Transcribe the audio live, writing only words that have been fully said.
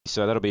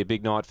So that'll be a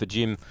big night for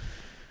Jim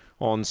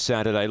on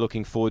Saturday.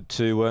 Looking forward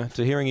to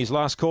hearing his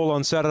last call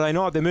on Saturday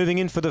night. They're moving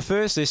in for the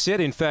first. They're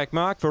set, in fact,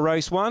 Mark, for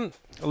race 1.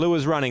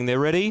 Lures running. They're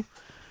ready.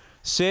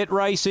 Set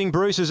racing.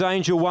 Bruce's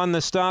Angel won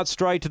the start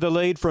straight to the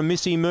lead from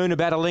Missy Moon,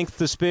 about a length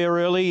to spare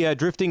early.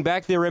 Drifting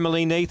back there,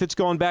 Emily Neath. It's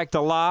gone back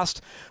to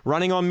last.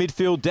 Running on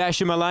midfield,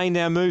 Dasher Mullane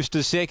now moves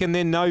to second.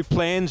 Then No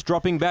Plans,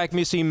 dropping back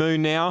Missy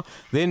Moon now.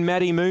 Then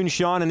Maddie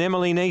Moonshine and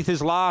Emily Neath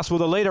is last. Well,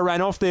 the leader ran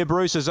off there,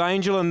 Bruce's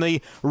Angel, and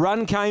the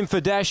run came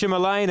for Dasher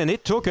Mullane, and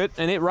it took it,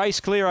 and it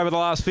raced clear over the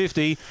last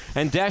 50.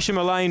 And Dasher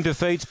Mullane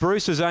defeats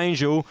Bruce's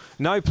Angel.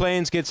 No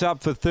Plans gets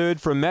up for third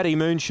from Maddie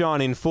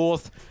Moonshine in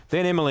fourth.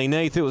 Then Emily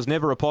Neath, it was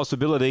never a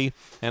possibility.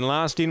 And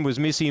last in was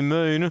Missy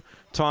Moon,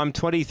 time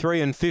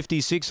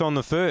 23:56 on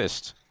the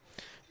first.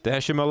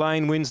 Dasher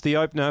Mullane wins the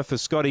opener for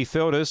Scotty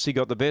Feltus. He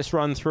got the best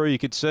run through, you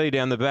could see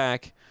down the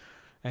back.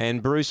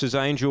 And Bruce's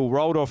Angel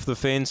rolled off the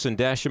fence, and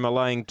Dasher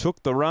Mullane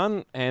took the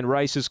run, and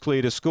races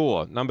clear to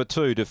score. Number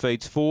 2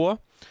 defeats 4.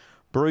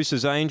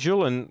 Bruce's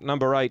Angel, and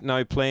number 8,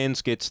 No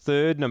Plans, gets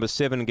third. Number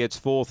 7 gets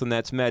fourth, and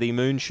that's Maddie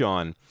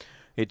Moonshine.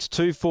 It's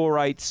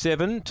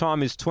 2487.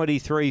 Time is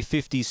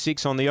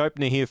 23:56 on the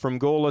opener here from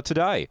Gawler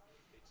today.